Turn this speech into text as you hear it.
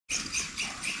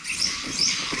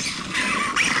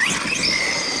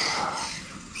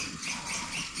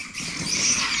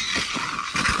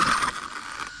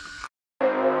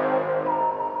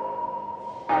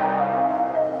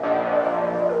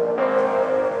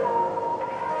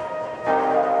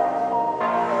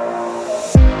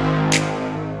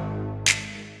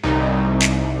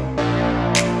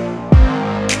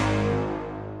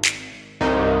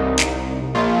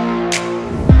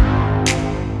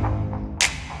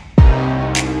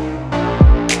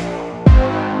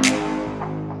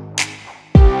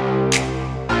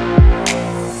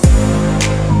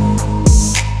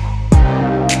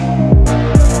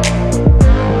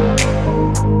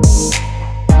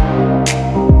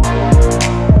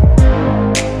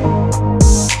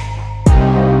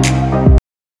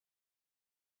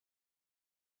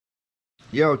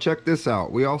Yo, check this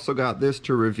out. We also got this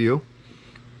to review.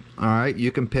 All right,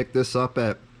 you can pick this up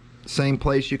at same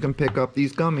place you can pick up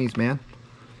these gummies, man.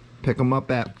 Pick them up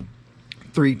at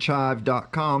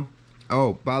 3chive.com.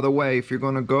 Oh, by the way, if you're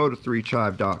going to go to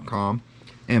 3chive.com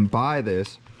and buy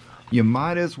this, you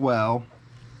might as well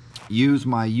use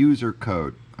my user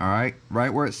code. All right,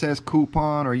 right where it says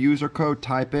coupon or user code,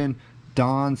 type in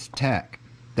DONSTECH.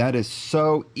 That is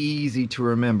so easy to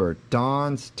remember.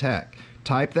 DONSTECH.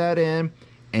 Type that in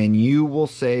and you will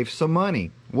save some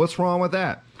money. What's wrong with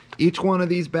that? Each one of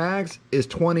these bags is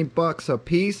 20 bucks a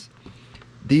piece.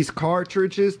 These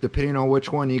cartridges, depending on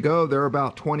which one you go, they're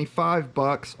about 25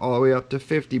 bucks all the way up to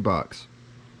 50 bucks.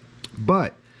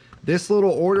 But this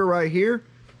little order right here,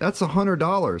 that's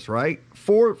 $100, right?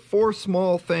 Four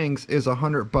small things is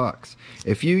 100 bucks.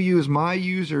 If you use my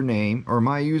username or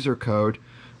my user code,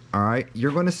 all right,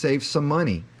 you're going to save some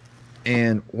money.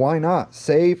 And why not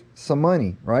save some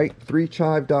money, right?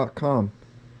 3chive.com.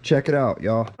 Check it out,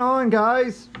 y'all. On,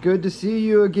 guys, good to see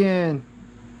you again.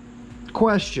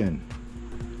 Question: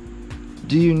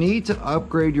 do you need to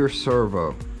upgrade your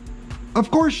servo?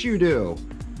 Of course you do.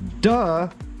 Duh.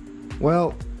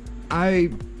 Well, I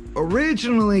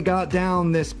originally got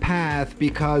down this path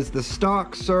because the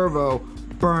stock servo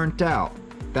burnt out.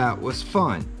 That was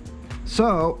fun.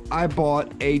 So I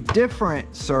bought a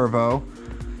different servo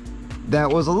that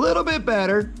was a little bit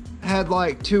better. Had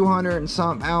like 200 and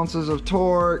some ounces of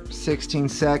torque, 16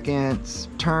 seconds,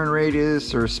 turn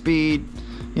radius or speed,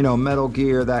 you know, Metal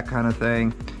Gear, that kind of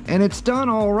thing. And it's done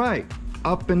all right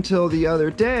up until the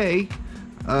other day.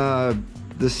 The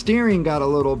steering got a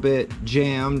little bit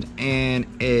jammed and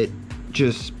it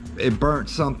burnt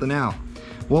something out.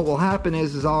 What will happen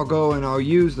is I'll go and I'll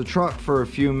use the truck for a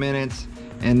few minutes,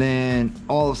 and then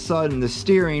all of a sudden the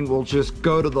steering will just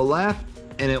go to the left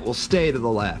and it will stay to the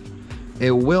left.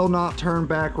 It will not turn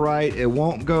back right. It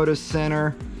won't go to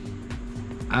center.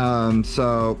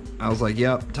 So I was like,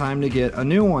 yep, time to get a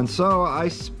new one. So I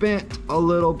spent a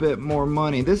little bit more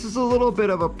money. This is a little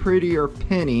bit of a prettier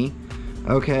penny.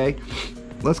 Okay,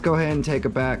 let's go ahead and take a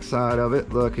back side of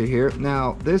it. Look at here.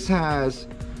 Now this has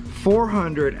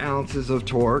 400 ounces of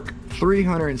torque,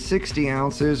 360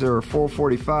 ounces or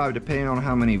 445 depending on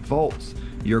how many volts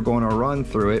you're going to run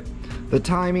through it. The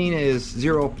timing is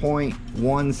 0.16,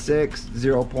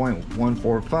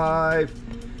 0.145,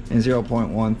 and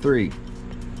 0.13.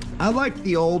 I like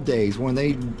the old days when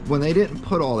they didn't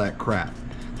put all that crap.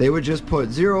 They would just put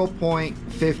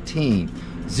 0.15,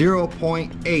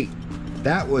 0.8.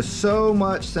 That was so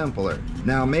much simpler.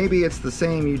 Now maybe it's the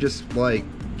same, you just like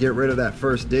get rid of that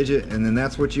first digit and then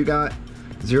that's what you got.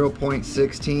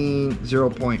 0.16,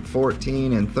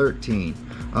 0.14, and 13.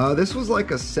 This was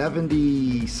like a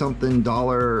 $70 something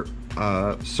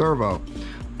servo,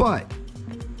 but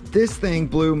this thing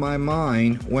blew my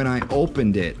mind when I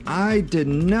opened it. I did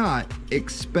not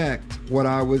expect what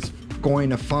I was going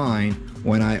to find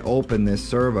when I opened this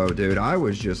servo, dude. I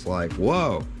was just like,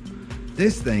 whoa,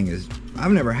 this thing is,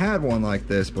 I've never had one like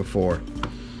this before.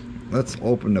 Let's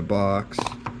open the box.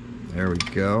 There we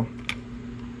go.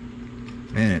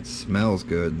 Man, it smells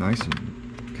good. Nice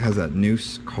and has that new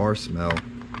car smell.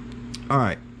 All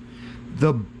right,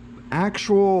 the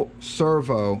actual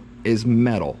servo is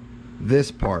metal.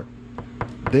 This part,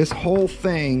 this whole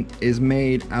thing is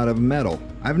made out of metal.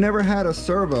 I've never had a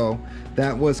servo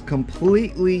that was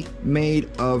completely made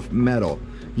of metal.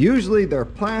 Usually they're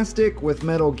plastic with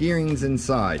metal gearings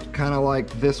inside, kind of like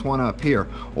this one up here,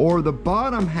 or the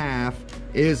bottom half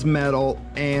is metal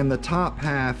and the top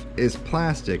half is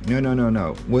plastic.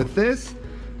 No. With this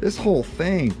whole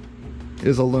thing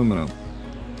is aluminum.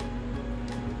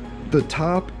 The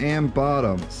top and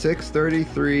bottom,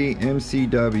 633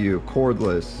 MCW,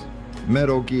 cordless,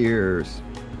 metal gears.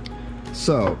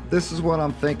 So this is what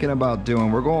I'm thinking about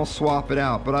doing. We're going to swap it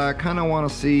out, but I kind of want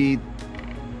to see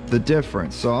the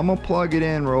difference. So I'm going to plug it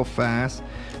in real fast,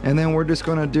 and then we're just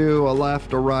going to do a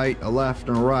left, a right, a left,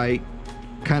 and a right,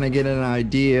 kind of get an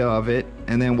idea of it,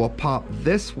 and then we'll pop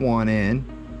this one in,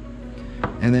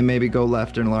 and then maybe go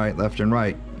left and right, left and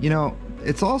right. You know,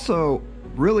 it's also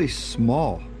really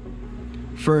small.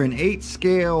 For an 8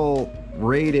 scale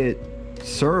rated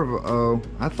servo,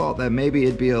 I thought that maybe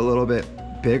it'd be a little bit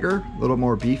bigger, a little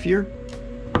more beefier.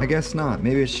 I guess not.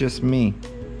 Maybe it's just me.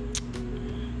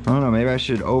 I don't know, maybe I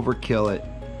should overkill it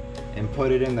and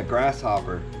put it in the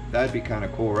grasshopper. That'd be kind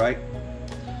of cool, right?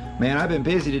 Man, I've been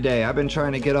busy today. I've been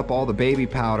trying to get up all the baby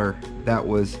powder that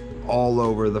was all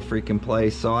over the freaking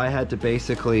place. So I had to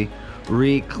basically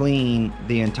re-clean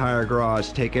the entire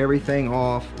garage, take everything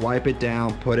off, wipe it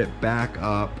down, put it back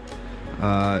up.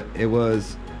 It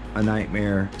was a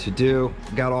nightmare to do.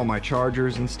 Got all my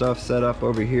chargers and stuff set up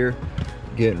over here,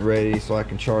 getting ready so I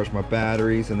can charge my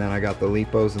batteries, and then I got the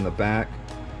LiPos in the back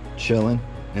chilling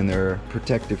in their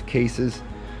protective cases.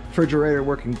 Refrigerator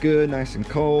working good, nice and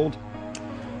cold.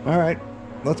 All right,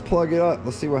 let's plug it up.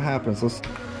 Let's see what happens. Let's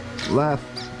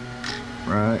left,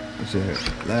 right, let's see here.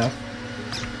 Left,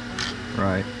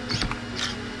 right.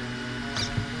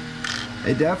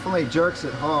 It definitely jerks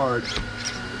it hard.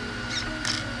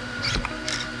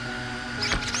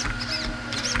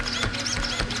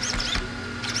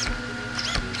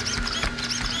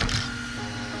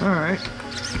 Alright.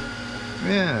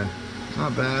 Yeah,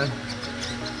 not bad.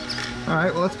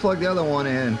 Alright, well, let's plug the other one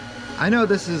in. I know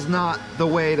this is not the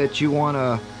way that you want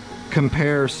to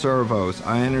compare servos.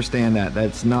 I understand that.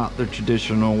 That's not the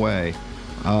traditional way.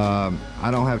 I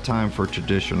don't have time for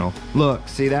traditional. Look,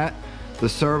 see that? The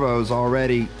servo's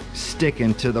already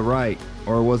sticking to the right,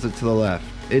 or was it to the left?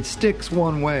 It sticks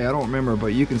one way, I don't remember, but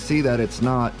you can see that it's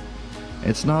not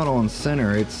on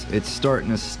center. It's starting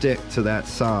to stick to that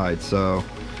side, so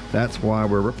that's why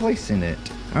we're replacing it.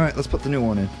 All right, let's put the new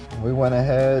one in. We went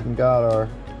ahead and got our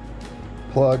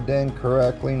plugged in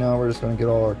correctly. Now we're just gonna get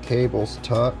all our cables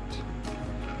tucked.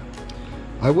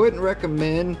 I wouldn't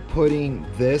recommend putting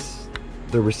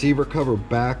the receiver cover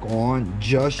back on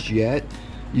just yet.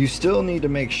 You still need to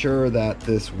make sure that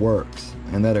this works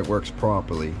and that it works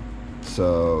properly.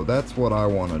 So that's what I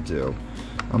want to do.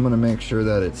 I'm going to make sure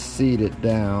that it's seated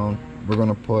down. We're going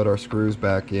to put our screws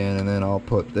back in, and then I'll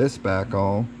put this back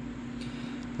on,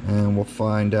 and we'll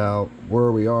find out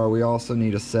where we are. We also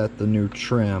need to set the new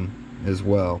trim as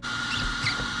well.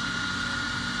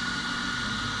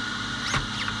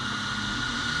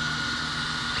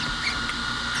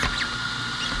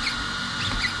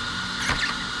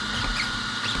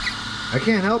 I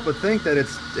can't help but think that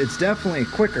it's definitely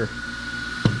quicker.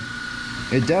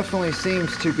 It definitely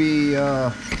seems to be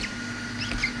our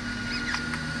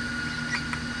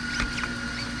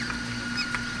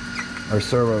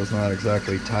servo is not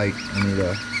exactly tight. I need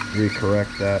to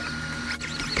recorrect that.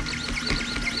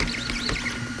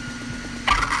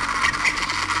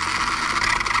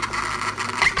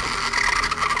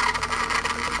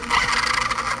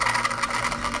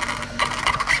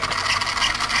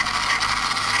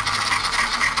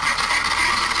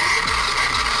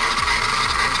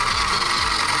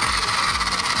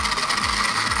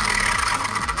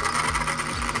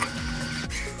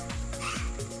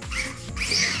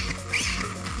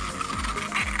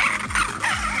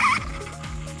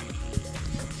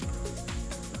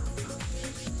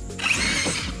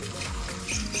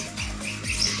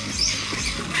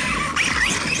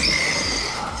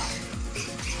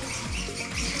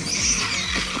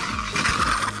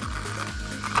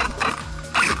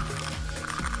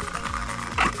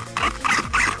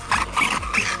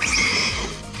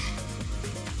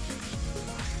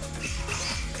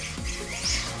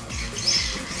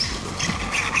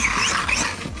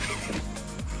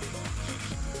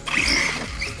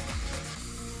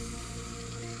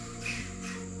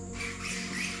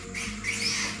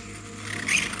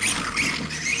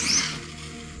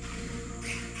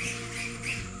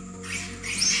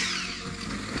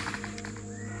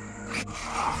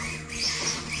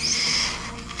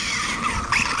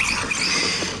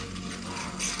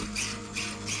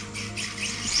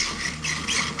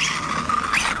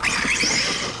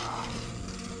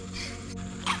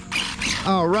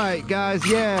 Alright guys,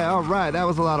 yeah, alright, that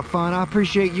was a lot of fun. I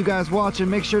appreciate you guys watching.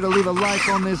 Make sure to leave a like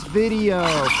on this video.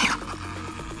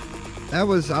 I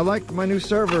like my new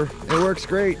server. It works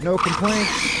great, no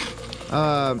complaints.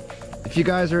 If you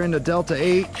guys are into Delta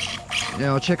 8,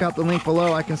 check out the link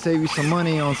below. I can save you some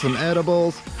money on some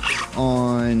edibles,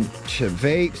 on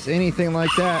vapes, anything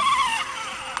like that.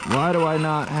 Why do I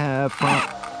not have front?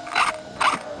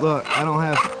 Look, I don't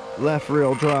have left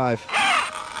rear drive.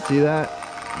 See that?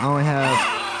 I only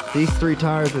have these 3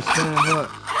 tires are spinning.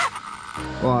 Look,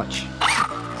 watch.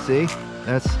 See?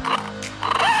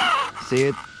 See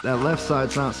it? That left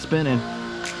side's not spinning.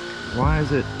 Why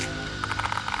is it?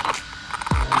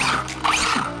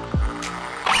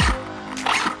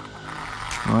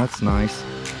 Oh, that's nice.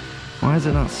 Why is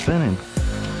it not spinning?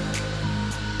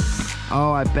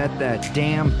 Oh, I bet that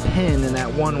damn pin in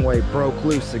that one-way broke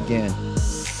loose again.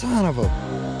 Son of a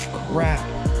crap.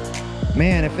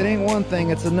 Man, if it ain't one thing,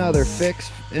 it's another.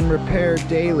 Fix and repair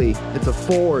daily. It's a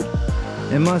Ford.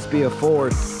 It must be a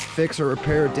Ford. Fix or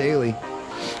repair daily.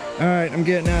 Alright, I'm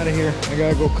getting out of here. I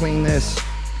gotta go clean this.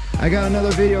 I got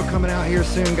another video coming out here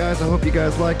soon, guys. I hope you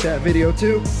guys like that video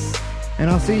too. And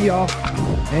I'll see y'all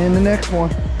in the next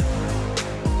one.